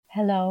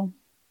Hello,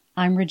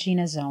 I'm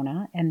Regina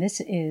Zona, and this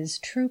is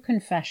True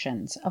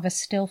Confessions of a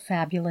Still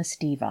Fabulous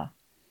Diva.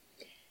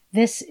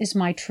 This is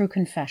my true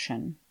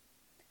confession.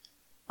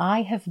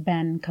 I have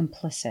been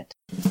complicit.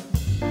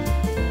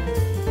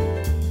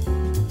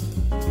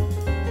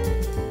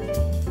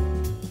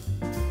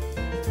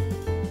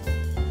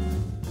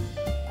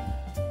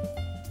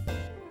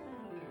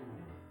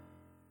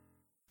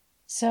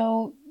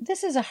 So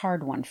this is a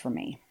hard one for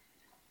me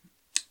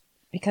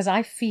because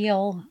I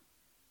feel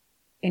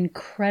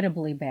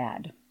incredibly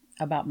bad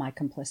about my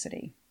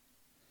complicity.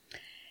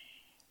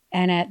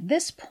 And at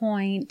this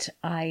point,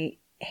 I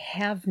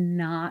have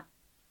not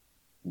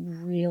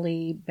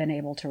really been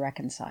able to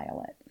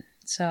reconcile it.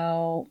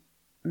 So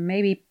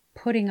maybe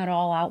putting it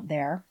all out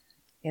there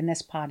in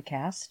this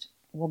podcast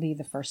will be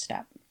the first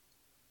step.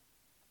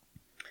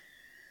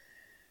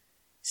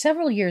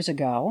 Several years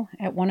ago,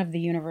 at one of the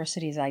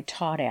universities I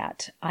taught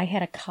at, I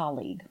had a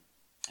colleague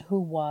who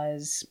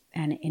was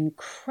an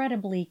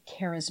incredibly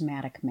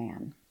charismatic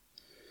man.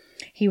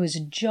 He was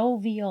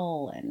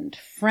jovial and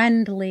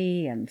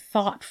friendly and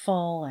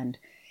thoughtful, and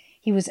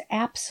he was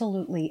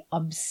absolutely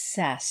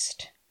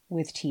obsessed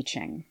with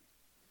teaching.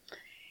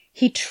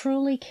 He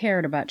truly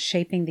cared about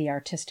shaping the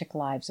artistic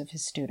lives of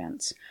his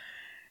students.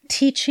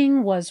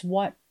 Teaching was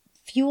what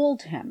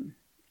fueled him,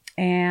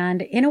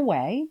 and in a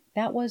way,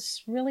 that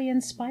was really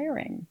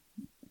inspiring.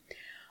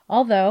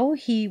 Although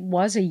he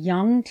was a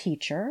young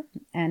teacher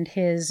and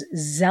his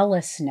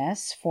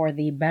zealousness for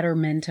the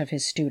betterment of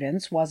his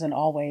students wasn't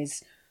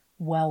always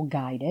well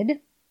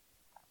guided,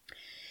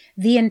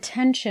 the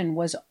intention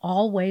was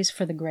always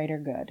for the greater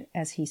good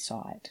as he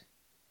saw it.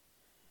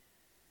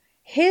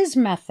 His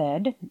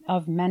method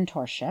of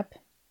mentorship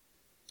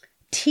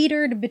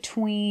teetered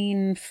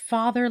between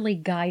fatherly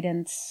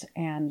guidance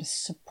and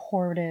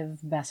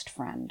supportive best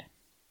friend.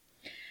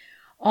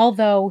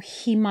 Although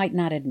he might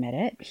not admit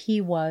it,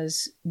 he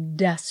was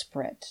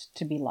desperate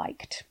to be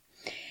liked.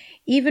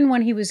 Even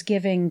when he was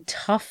giving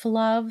tough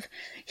love,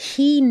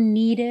 he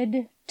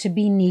needed to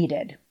be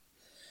needed.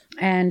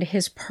 And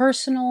his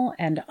personal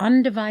and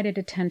undivided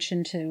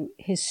attention to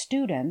his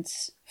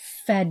students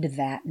fed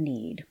that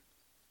need.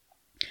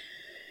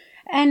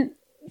 And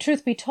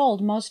truth be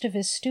told, most of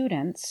his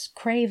students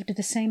craved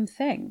the same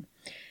thing.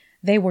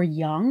 They were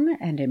young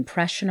and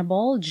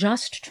impressionable,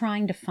 just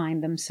trying to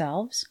find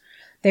themselves.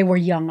 They were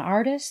young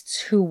artists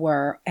who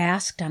were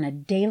asked on a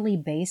daily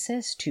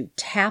basis to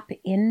tap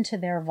into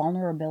their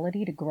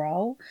vulnerability to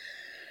grow.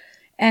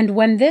 And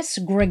when this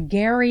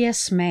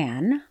gregarious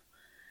man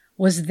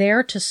was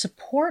there to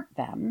support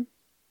them,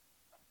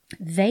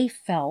 they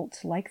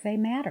felt like they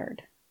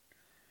mattered.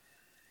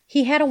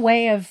 He had a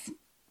way of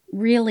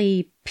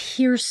really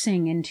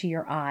piercing into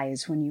your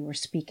eyes when you were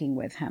speaking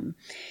with him.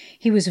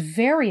 He was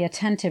very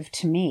attentive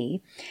to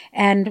me,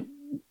 and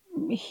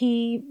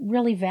he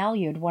really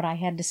valued what I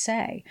had to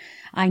say.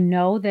 I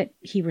know that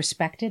he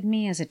respected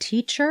me as a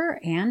teacher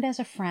and as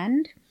a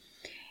friend.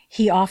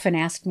 He often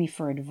asked me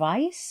for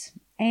advice,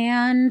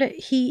 and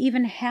he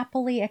even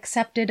happily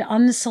accepted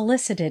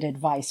unsolicited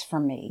advice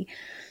from me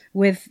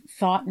with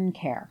thought and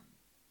care.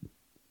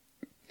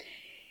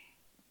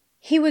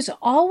 He was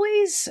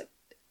always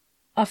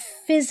a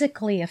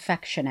physically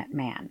affectionate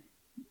man.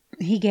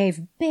 He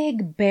gave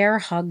big bear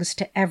hugs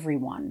to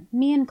everyone,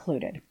 me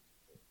included.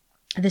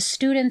 The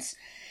students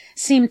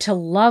seemed to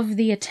love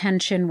the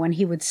attention when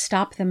he would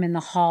stop them in the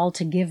hall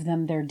to give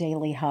them their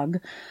daily hug.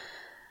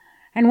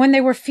 And when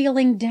they were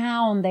feeling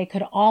down, they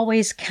could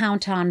always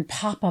count on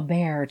Papa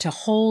Bear to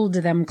hold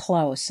them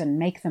close and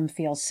make them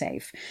feel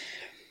safe.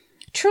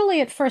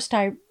 Truly, at first,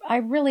 I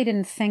really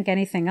didn't think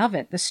anything of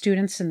it. The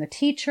students and the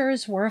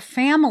teachers were a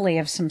family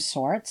of some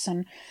sorts,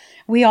 and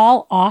we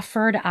all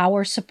offered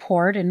our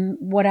support in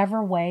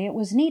whatever way it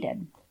was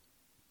needed.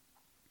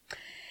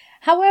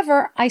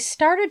 However, I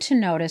started to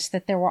notice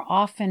that there were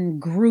often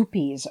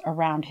groupies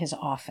around his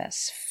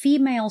office,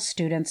 female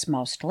students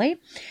mostly,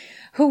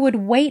 who would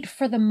wait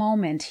for the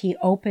moment he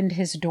opened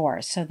his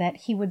door so that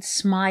he would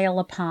smile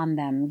upon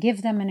them,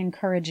 give them an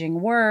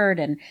encouraging word,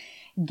 and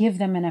give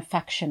them an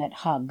affectionate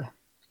hug.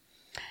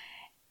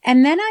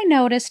 And then I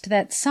noticed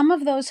that some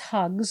of those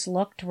hugs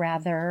looked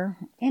rather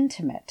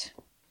intimate,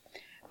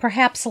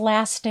 perhaps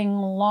lasting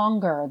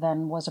longer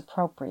than was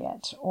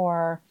appropriate,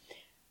 or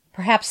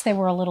perhaps they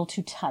were a little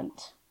too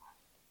tight.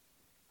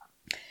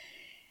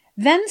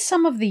 Then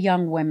some of the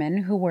young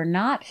women who were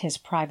not his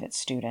private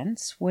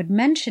students would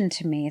mention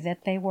to me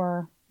that they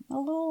were a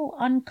little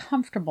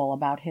uncomfortable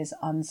about his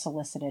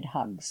unsolicited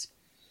hugs.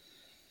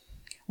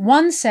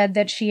 One said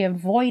that she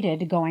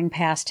avoided going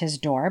past his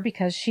door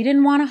because she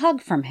didn't want a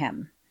hug from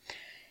him.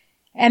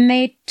 And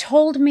they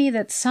told me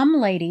that some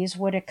ladies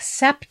would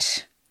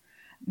accept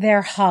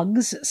their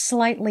hugs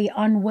slightly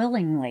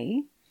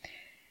unwillingly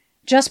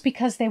just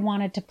because they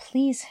wanted to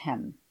please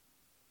him.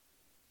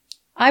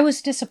 I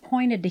was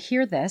disappointed to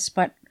hear this,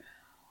 but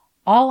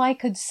all I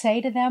could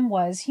say to them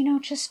was,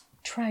 just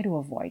try to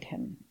avoid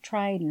him.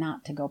 Try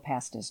not to go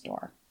past his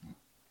door.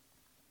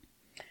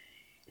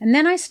 And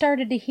then I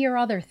started to hear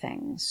other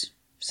things.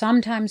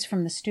 sometimes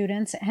from the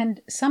students, and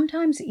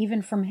sometimes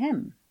even from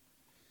him.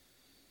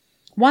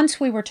 Once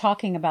we were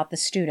talking about the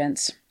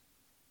students,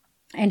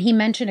 and he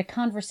mentioned a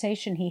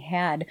conversation he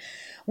had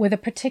with a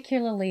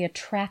particularly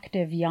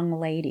attractive young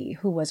lady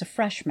who was a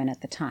freshman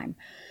at the time.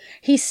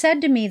 He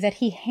said to me that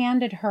he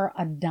handed her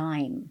a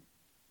dime.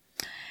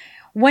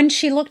 When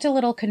she looked a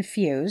little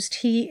confused,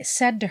 he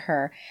said to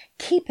her,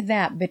 "Keep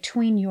that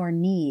between your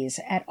knees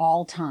at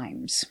all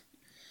times,"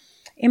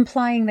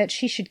 implying that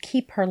she should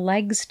keep her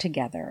legs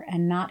together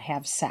and not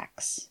have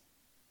sex.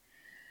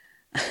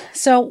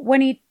 So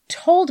when he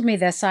told me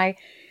this, I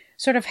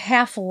sort of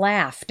half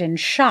laughed in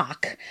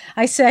shock.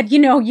 I said,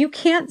 you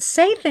can't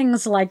say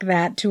things like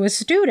that to a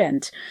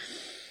student.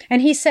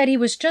 And he said he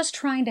was just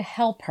trying to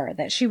help her,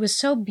 that she was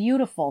so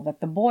beautiful that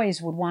the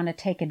boys would want to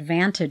take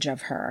advantage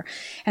of her,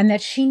 and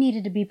that she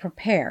needed to be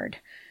prepared.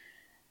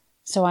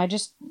 So I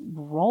just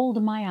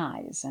rolled my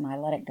eyes and I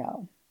let it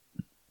go.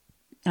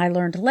 I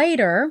learned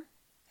later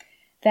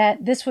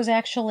that this was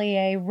actually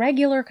a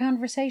regular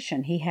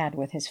conversation he had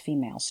with his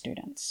female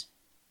students.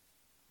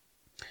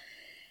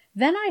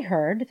 Then I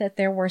heard that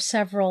there were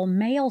several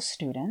male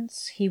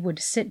students he would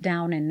sit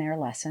down in their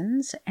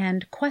lessons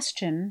and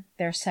question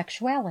their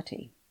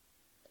sexuality.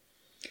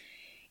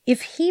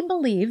 If he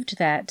believed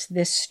that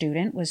this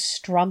student was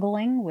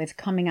struggling with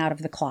coming out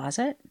of the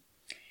closet,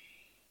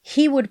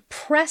 he would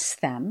press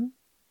them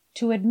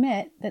to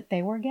admit that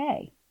they were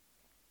gay.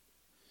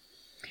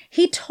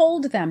 He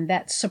told them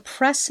that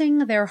suppressing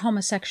their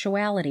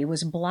homosexuality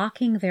was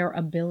blocking their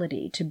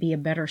ability to be a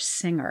better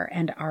singer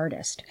and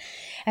artist.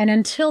 And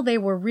until they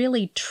were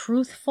really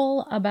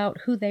truthful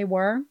about who they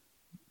were,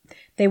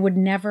 they would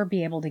never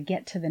be able to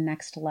get to the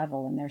next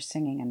level in their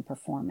singing and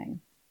performing.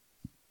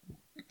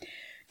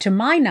 To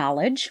my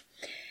knowledge,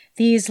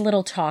 these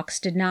little talks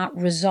did not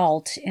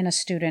result in a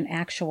student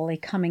actually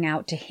coming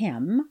out to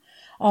him,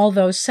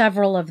 although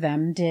several of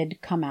them did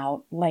come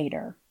out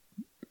later.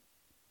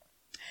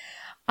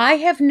 I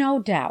have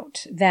no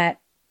doubt that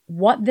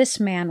what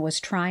this man was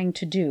trying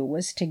to do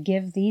was to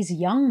give these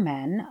young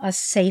men a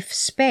safe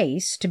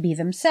space to be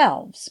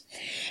themselves.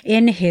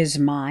 In his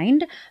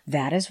mind,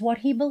 that is what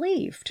he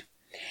believed.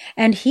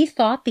 And he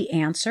thought the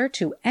answer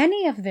to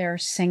any of their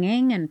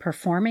singing and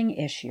performing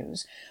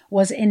issues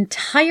was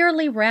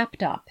entirely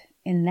wrapped up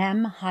in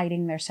them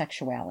hiding their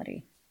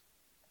sexuality.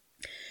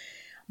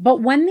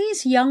 But when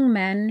these young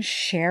men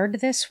shared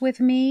this with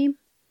me,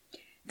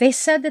 they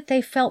said that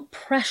they felt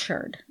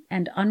pressured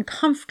and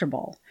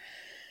uncomfortable,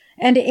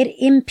 and it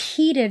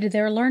impeded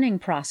their learning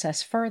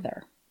process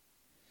further.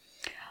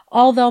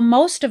 Although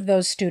most of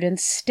those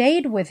students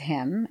stayed with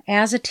him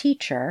as a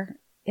teacher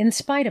in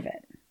spite of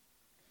it.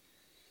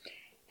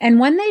 And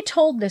when they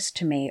told this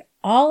to me,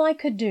 all I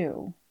could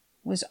do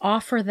was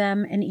offer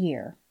them an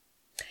ear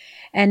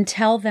and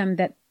tell them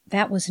that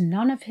that was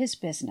none of his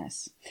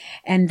business,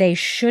 and they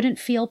shouldn't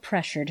feel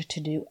pressured to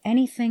do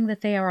anything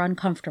that they are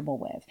uncomfortable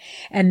with,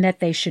 and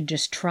that they should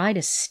just try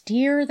to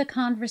steer the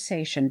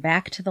conversation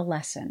back to the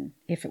lesson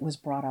if it was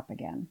brought up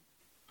again.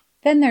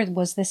 Then there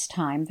was this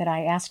time that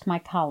I asked my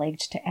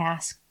colleagues to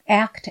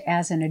act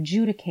as an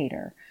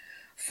adjudicator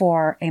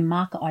for a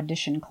mock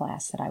audition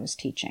class that I was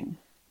teaching.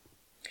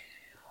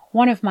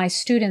 One of my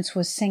students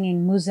was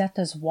singing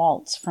Musetta's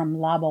Waltz from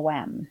La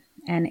Bohème,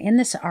 and in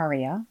this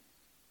aria,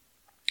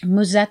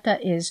 Musetta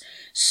is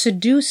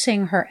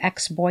seducing her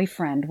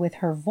ex-boyfriend with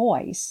her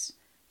voice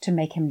to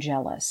make him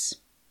jealous.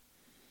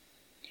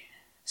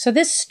 So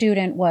this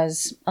student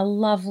was a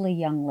lovely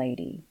young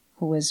lady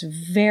who was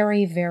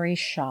very, very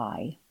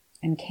shy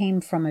and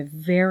came from a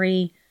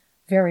very,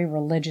 very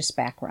religious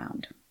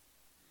background.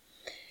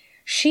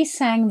 She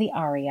sang the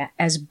aria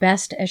as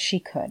best as she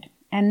could,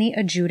 and the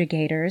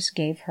adjudicators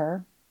gave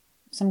her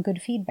some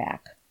good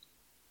feedback.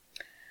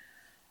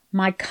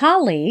 My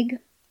colleague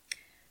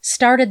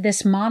started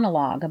this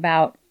monologue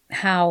about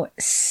how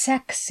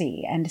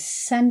sexy and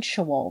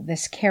sensual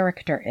this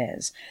character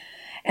is,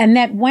 and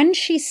that when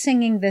she's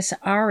singing this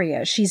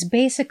aria, she's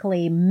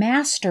basically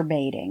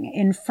masturbating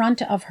in front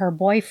of her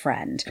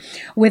boyfriend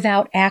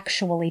without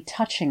actually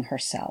touching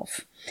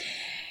herself.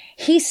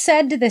 He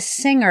said to the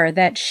singer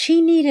that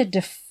she needed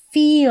to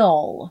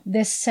feel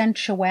this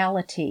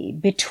sensuality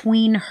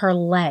between her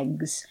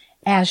legs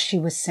as she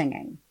was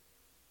singing.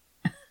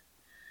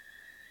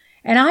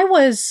 And I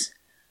was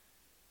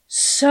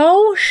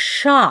so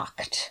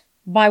shocked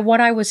by what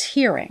I was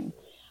hearing.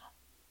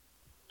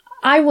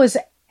 I was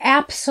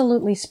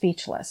absolutely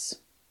speechless.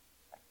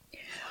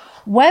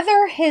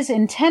 Whether his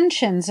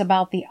intentions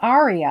about the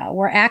aria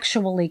were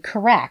actually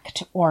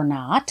correct or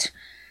not,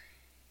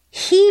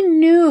 he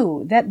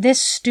knew that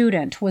this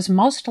student was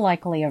most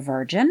likely a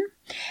virgin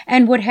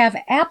and would have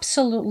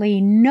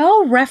absolutely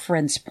no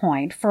reference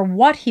point for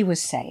what he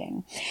was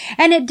saying.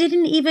 And it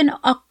didn't even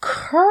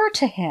occur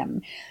to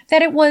him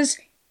that it was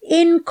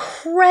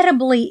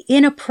incredibly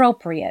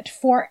inappropriate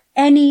for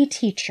any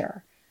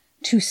teacher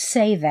to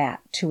say that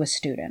to a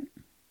student.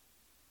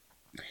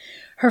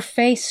 Her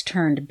face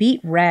turned beet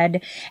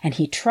red, and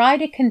he tried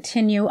to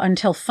continue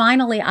until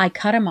finally I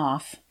cut him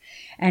off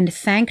and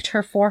thanked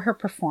her for her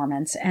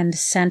performance and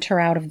sent her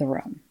out of the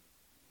room.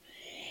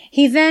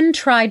 He then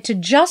tried to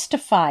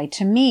justify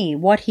to me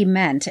what he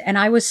meant, and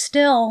I was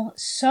still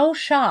so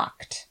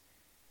shocked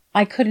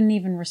I couldn't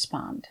even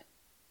respond.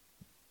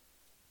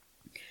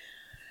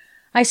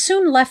 I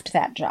soon left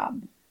that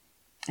job,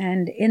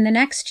 and in the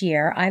next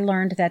year I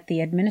learned that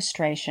the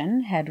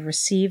administration had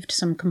received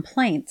some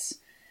complaints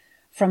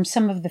from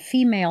some of the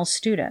female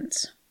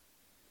students.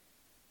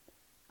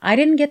 I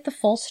didn't get the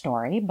full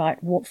story, but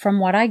from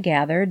what I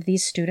gathered,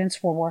 these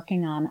students were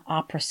working on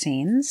opera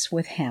scenes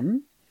with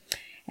him,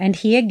 and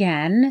he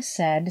again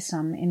said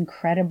some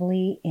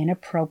incredibly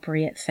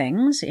inappropriate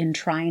things in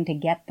trying to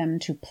get them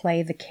to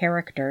play the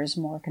characters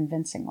more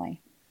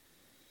convincingly.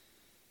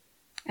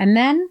 And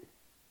then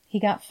he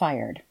got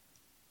fired.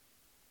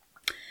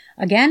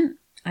 Again,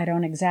 I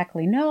don't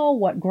exactly know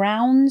what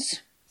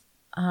grounds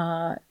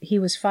he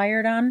was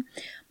fired on,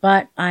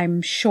 but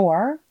I'm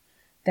sure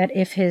that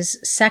if his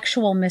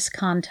sexual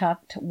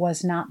misconduct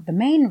was not the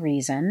main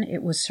reason,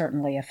 it was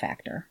certainly a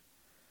factor.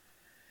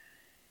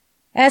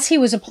 As he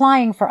was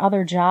applying for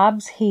other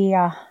jobs, he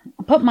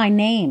put my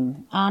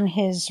name on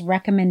his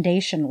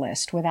recommendation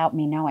list without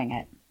me knowing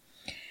it.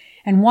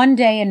 And one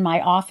day in my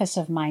office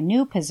of my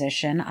new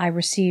position, I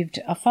received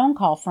a phone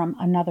call from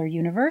another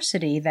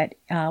university that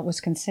was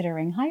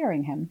considering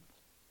hiring him.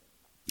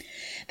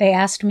 They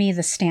asked me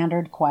the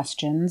standard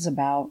questions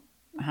about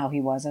how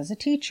he was as a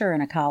teacher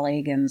and a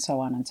colleague and so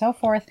on and so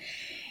forth.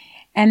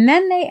 And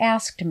then they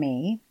asked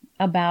me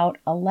about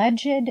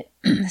alleged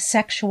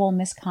sexual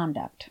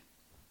misconduct.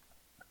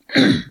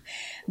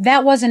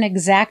 That wasn't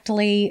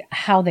exactly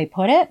how they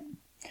put it,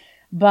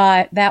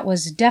 but that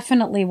was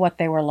definitely what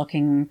they were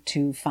looking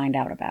to find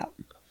out about.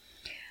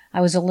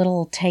 I was a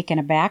little taken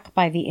aback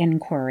by the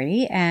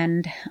inquiry,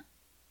 and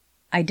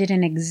I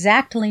didn't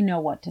exactly know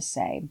what to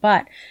say,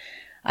 but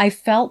I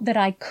felt that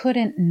I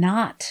couldn't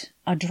not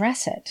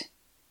address it.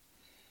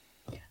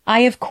 I,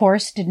 of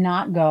course, did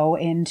not go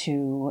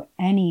into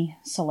any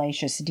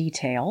salacious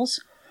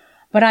details,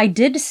 but I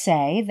did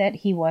say that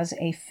he was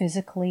a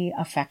physically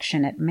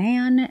affectionate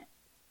man,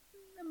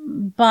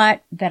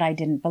 but that I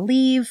didn't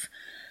believe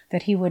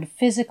that he would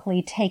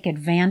physically take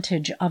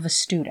advantage of a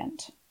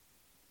student.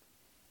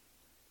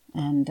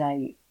 And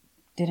I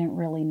didn't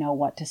really know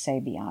what to say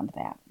beyond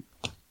that.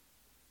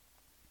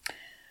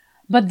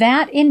 But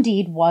that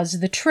indeed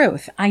was the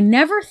truth. I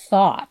never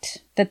thought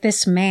that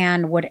this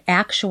man would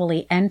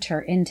actually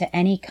enter into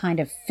any kind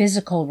of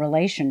physical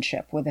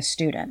relationship with a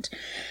student.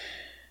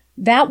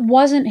 That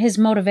wasn't his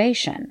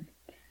motivation.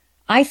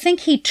 I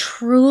think he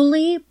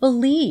truly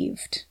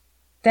believed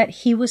that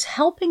he was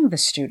helping the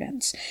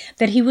students,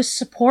 that he was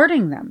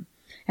supporting them,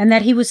 and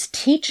that he was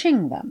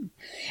teaching them.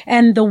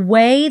 And the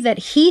way that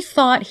he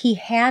thought he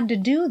had to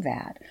do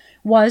that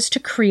was to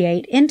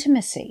create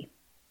intimacy.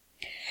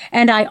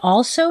 And I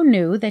also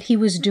knew that he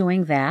was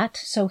doing that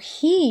so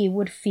he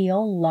would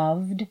feel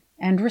loved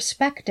and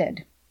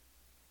respected.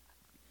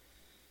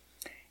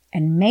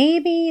 And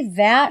maybe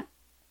that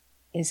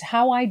is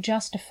how I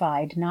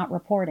justified not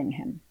reporting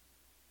him.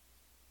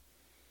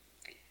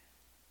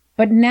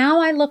 But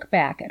now I look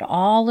back at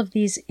all of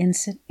these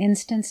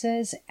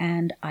instances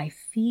and I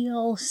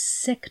feel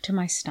sick to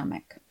my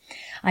stomach.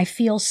 I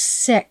feel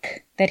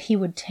sick that he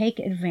would take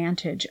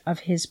advantage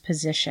of his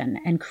position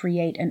and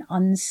create an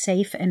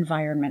unsafe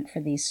environment for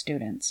these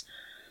students.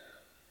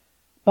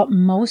 But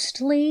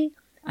mostly,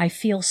 I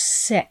feel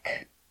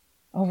sick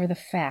over the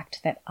fact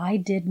that I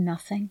did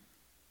nothing,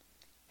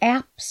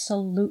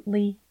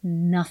 absolutely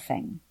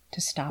nothing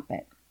to stop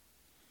it.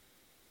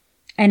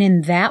 And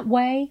in that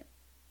way,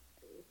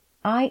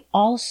 I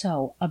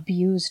also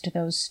abused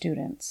those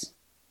students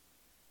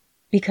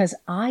because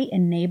I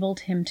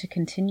enabled him to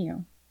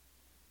continue.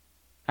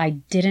 I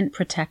didn't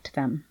protect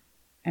them,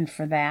 and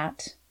for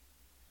that,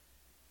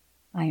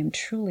 I am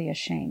truly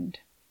ashamed.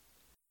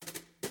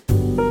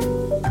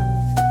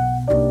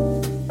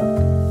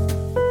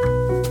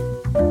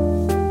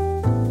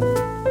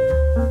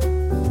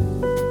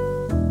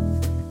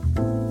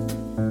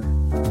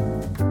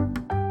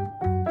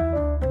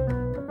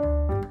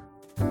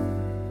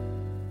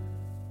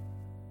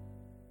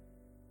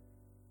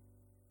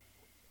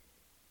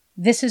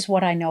 This is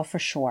what I know for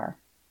sure.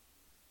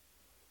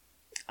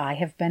 I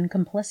have been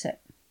complicit.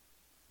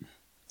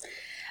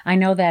 I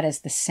know that is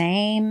the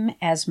same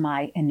as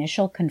my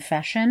initial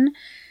confession,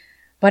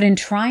 but in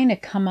trying to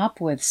come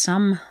up with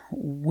some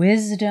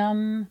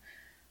wisdom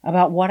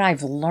about what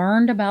I've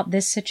learned about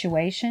this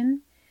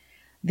situation,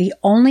 the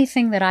only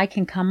thing that I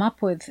can come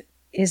up with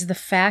is the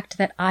fact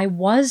that I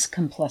was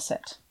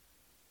complicit,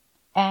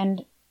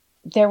 and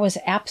there was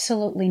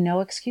absolutely no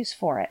excuse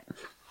for it.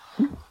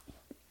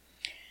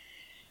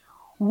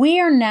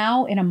 We are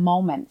now in a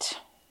moment,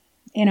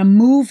 in a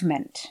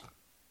movement,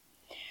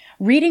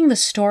 reading the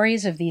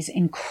stories of these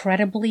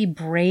incredibly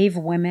brave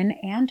women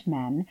and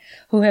men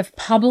who have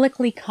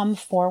publicly come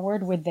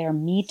forward with their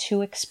Me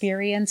Too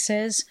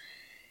experiences.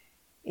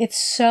 It's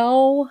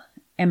so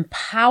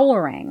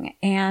empowering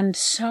and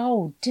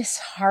so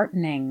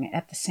disheartening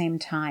at the same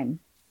time.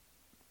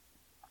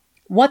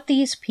 What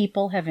these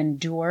people have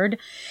endured,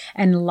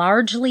 and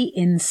largely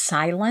in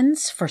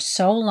silence for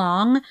so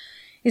long,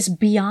 is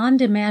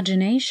beyond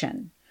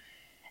imagination.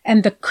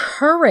 And the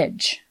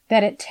courage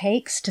that it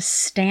takes to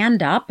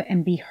stand up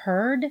and be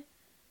heard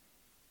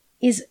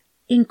is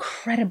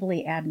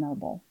incredibly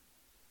admirable.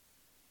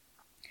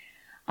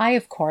 I,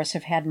 of course,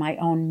 have had my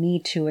own Me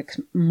Too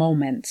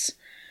moments,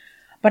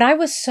 but I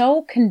was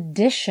so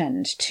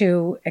conditioned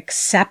to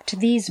accept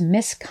these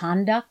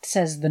misconducts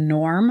as the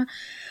norm,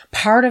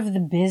 part of the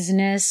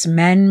business,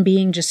 men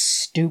being just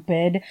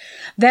stupid,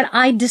 that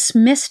I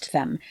dismissed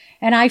them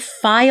and I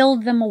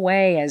filed them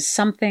away as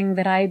something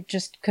that I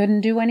just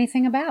couldn't do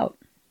anything about.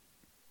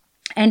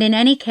 And in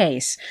any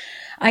case,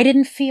 I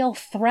didn't feel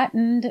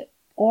threatened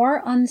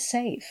or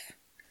unsafe.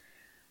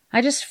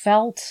 I just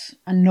felt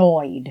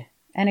annoyed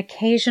and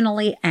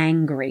occasionally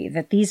angry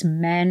that these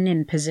men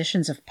in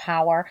positions of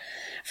power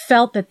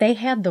felt that they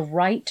had the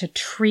right to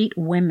treat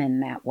women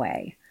that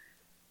way.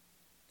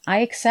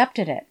 I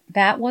accepted it.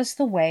 That was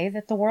the way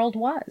that the world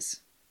was.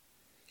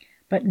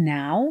 But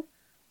now,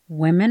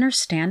 women are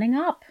standing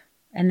up,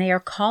 and they are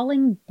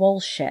calling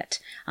bullshit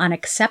on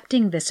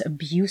accepting this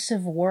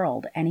abusive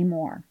world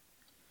anymore.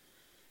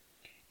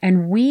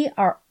 And we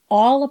are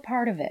all a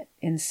part of it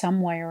in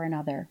some way or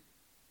another.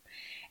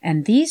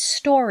 And these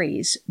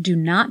stories do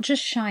not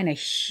just shine a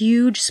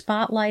huge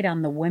spotlight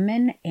on the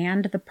women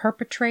and the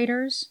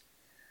perpetrators,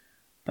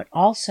 but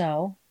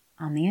also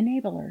on the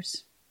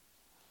enablers.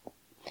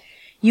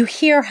 You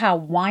hear how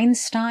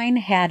Weinstein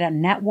had a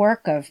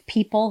network of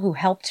people who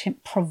helped him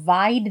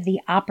provide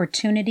the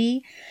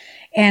opportunity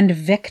and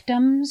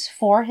victims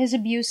for his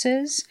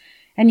abuses,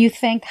 and you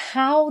think,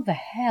 how the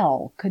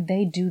hell could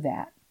they do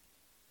that?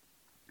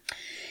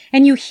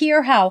 And you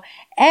hear how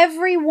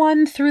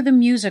everyone through the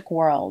music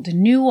world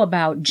knew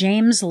about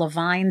James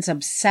Levine's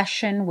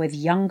obsession with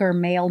younger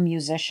male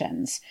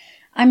musicians.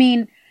 I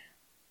mean,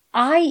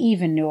 I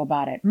even knew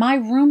about it. My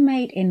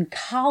roommate in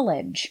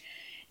college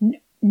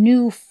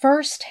knew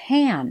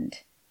firsthand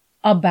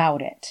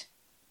about it.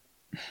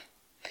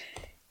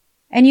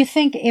 And you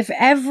think, if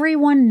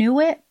everyone knew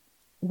it,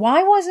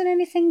 why wasn't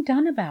anything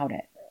done about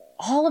it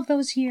all of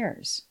those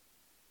years?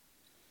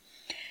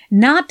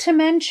 Not to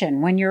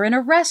mention when you're in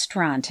a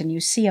restaurant and you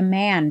see a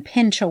man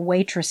pinch a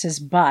waitress's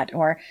butt,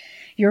 or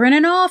you're in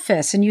an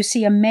office and you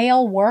see a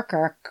male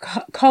worker,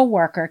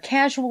 co-worker,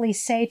 casually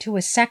say to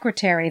his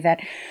secretary that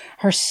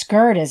her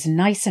skirt is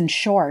nice and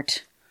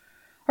short.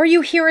 Or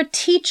you hear a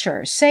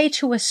teacher say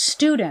to a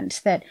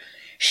student that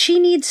she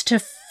needs to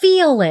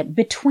feel it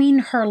between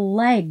her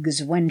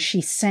legs when she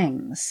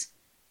sings.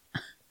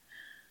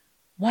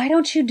 Why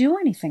don't you do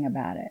anything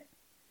about it?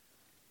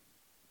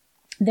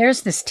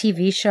 There's this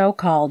TV show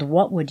called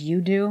What Would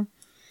You Do?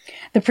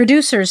 The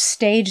producers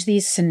stage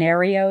these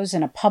scenarios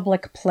in a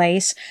public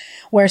place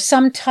where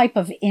some type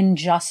of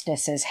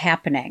injustice is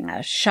happening.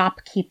 A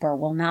shopkeeper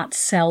will not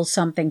sell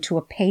something to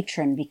a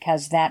patron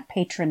because that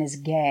patron is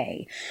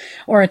gay.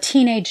 Or a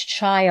teenage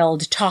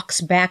child talks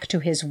back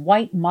to his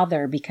white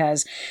mother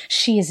because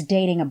she is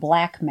dating a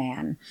black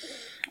man.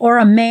 Or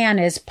a man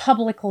is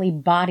publicly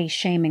body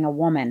shaming a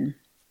woman.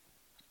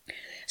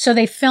 So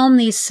they film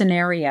these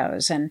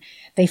scenarios and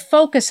they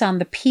focus on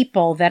the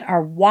people that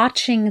are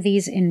watching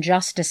these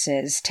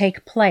injustices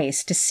take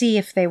place to see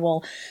if they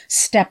will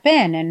step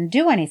in and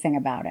do anything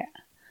about it.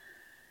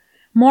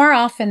 More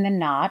often than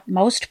not,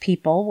 most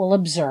people will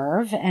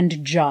observe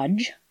and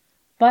judge,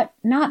 but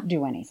not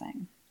do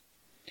anything.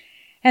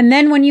 And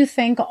then when you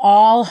think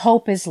all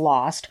hope is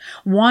lost,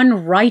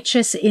 one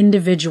righteous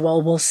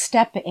individual will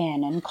step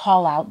in and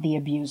call out the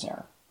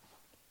abuser.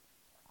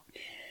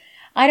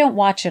 I don't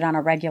watch it on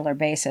a regular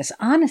basis,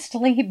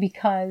 honestly,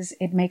 because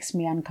it makes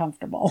me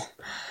uncomfortable.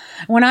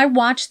 When I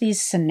watch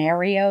these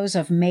scenarios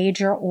of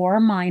major or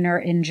minor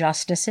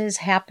injustices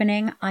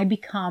happening, I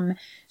become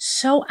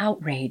so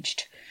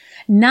outraged.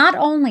 Not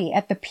only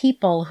at the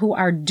people who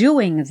are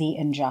doing the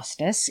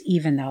injustice,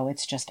 even though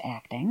it's just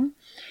acting,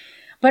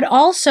 but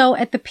also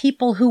at the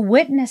people who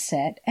witness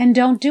it and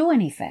don't do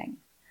anything.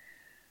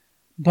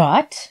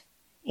 But,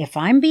 if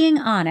I'm being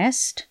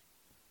honest,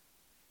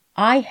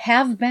 I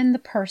have been the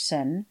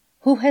person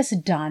who has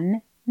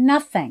done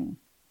nothing.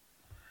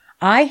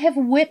 I have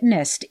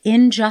witnessed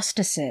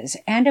injustices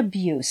and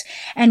abuse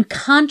and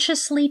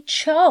consciously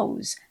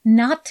chose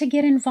not to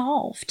get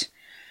involved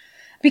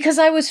because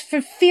I was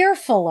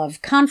fearful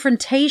of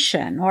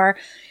confrontation, or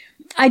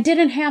I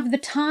didn't have the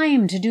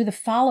time to do the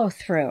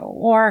follow-through,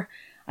 or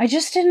I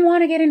just didn't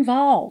want to get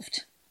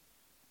involved.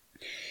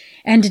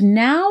 And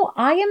now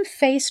I am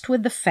faced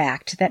with the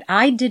fact that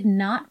I did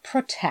not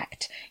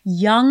protect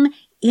young,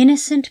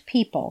 innocent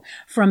people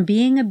from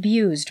being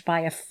abused by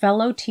a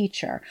fellow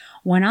teacher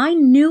when I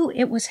knew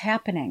it was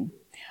happening.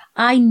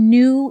 I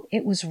knew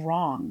it was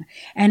wrong,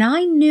 and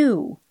I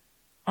knew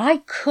I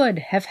could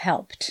have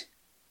helped.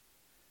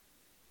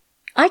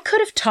 I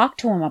could have talked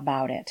to him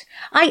about it.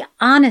 I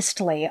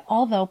honestly,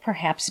 although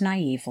perhaps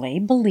naively,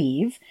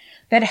 believe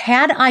that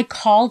had I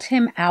called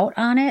him out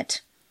on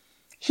it,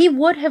 he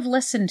would have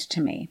listened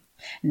to me.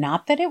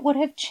 Not that it would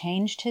have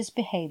changed his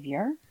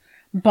behavior,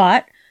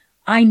 but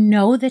I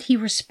know that he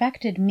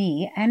respected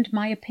me and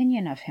my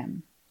opinion of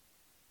him.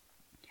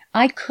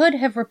 I could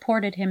have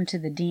reported him to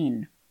the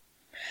dean.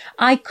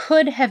 I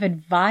could have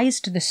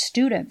advised the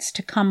students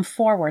to come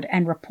forward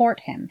and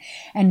report him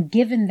and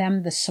given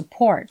them the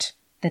support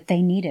that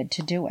they needed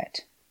to do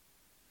it.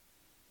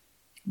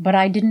 But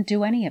I didn't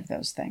do any of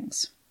those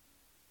things.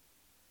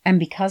 And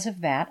because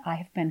of that, I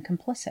have been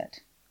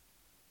complicit.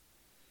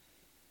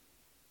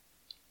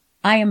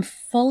 I am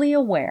fully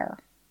aware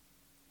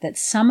that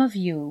some of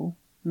you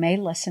may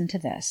listen to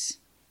this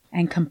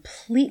and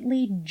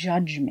completely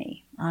judge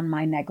me on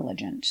my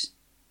negligence.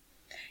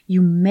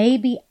 You may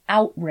be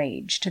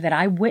outraged that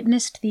I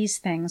witnessed these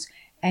things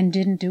and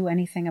didn't do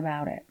anything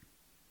about it.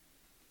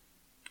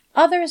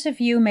 Others of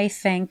you may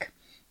think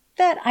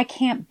that I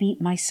can't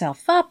beat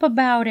myself up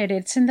about it.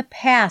 It's in the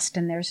past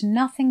and there's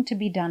nothing to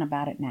be done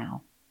about it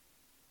now.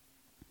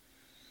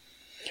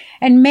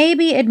 And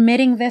maybe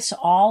admitting this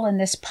all in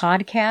this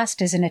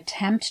podcast is an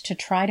attempt to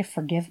try to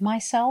forgive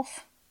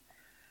myself,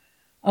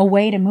 a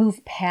way to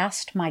move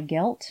past my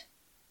guilt.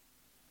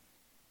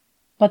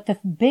 But the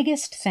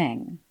biggest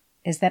thing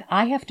is that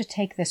I have to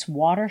take this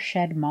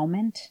watershed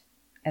moment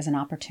as an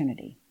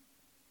opportunity.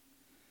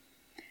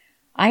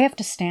 I have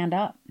to stand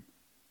up.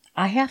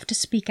 I have to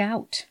speak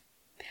out.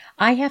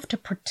 I have to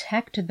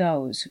protect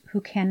those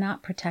who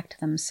cannot protect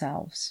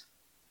themselves.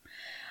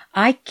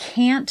 I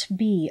can't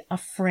be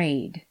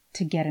afraid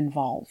to get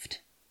involved.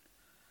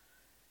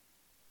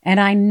 And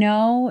I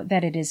know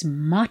that it is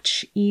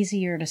much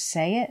easier to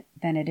say it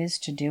than it is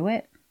to do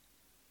it.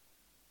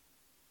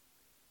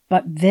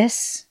 But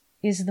this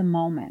is the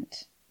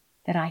moment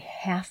that I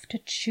have to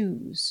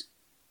choose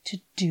to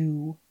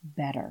do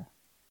better.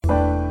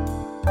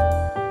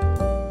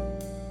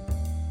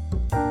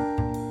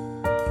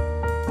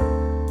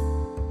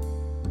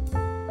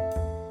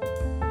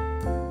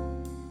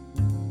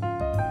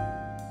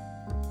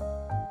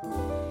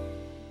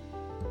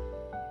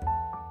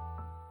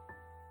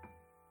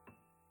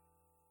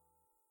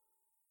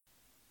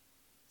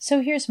 So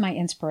here's my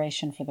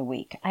inspiration for the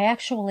week. I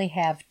actually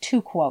have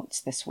 2 quotes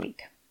this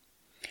week.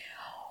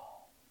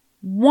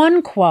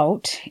 One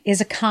quote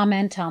is a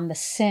comment on the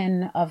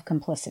sin of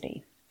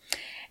complicity.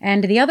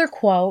 And the other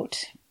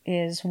quote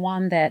is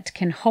one that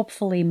can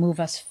hopefully move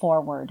us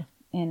forward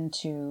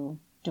into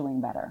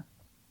doing better.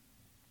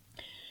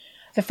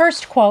 The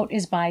first quote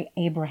is by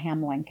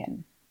Abraham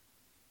Lincoln.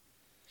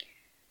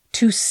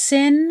 "To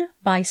sin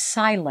by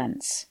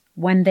silence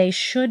when they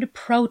should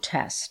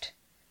protest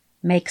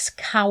makes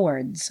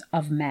cowards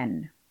of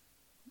men."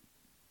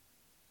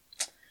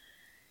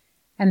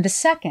 And the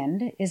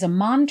second is a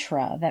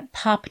mantra that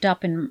popped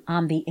up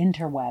on the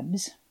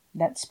interwebs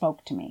that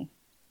spoke to me.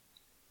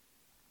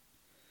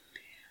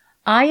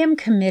 "I am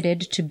committed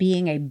to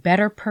being a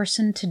better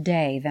person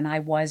today than I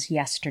was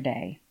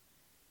yesterday.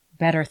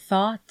 Better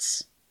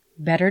thoughts,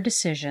 better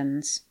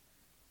decisions,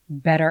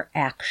 better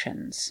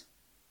actions."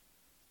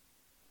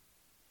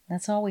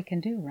 That's all we can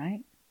do,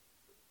 right?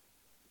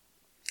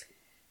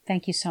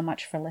 Thank you so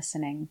much for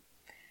listening.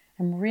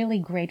 I'm really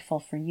grateful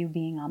for you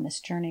being on this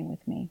journey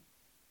with me.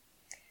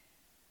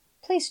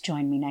 Please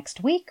join me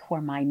next week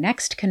where my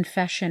next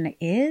confession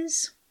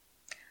is,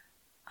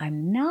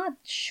 I'm not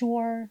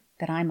sure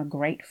that I'm a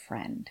great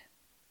friend.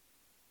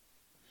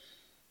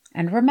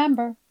 And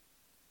remember,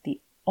 the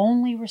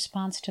only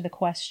response to the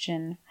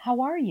question,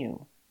 how are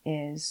you,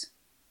 is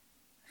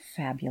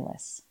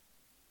fabulous.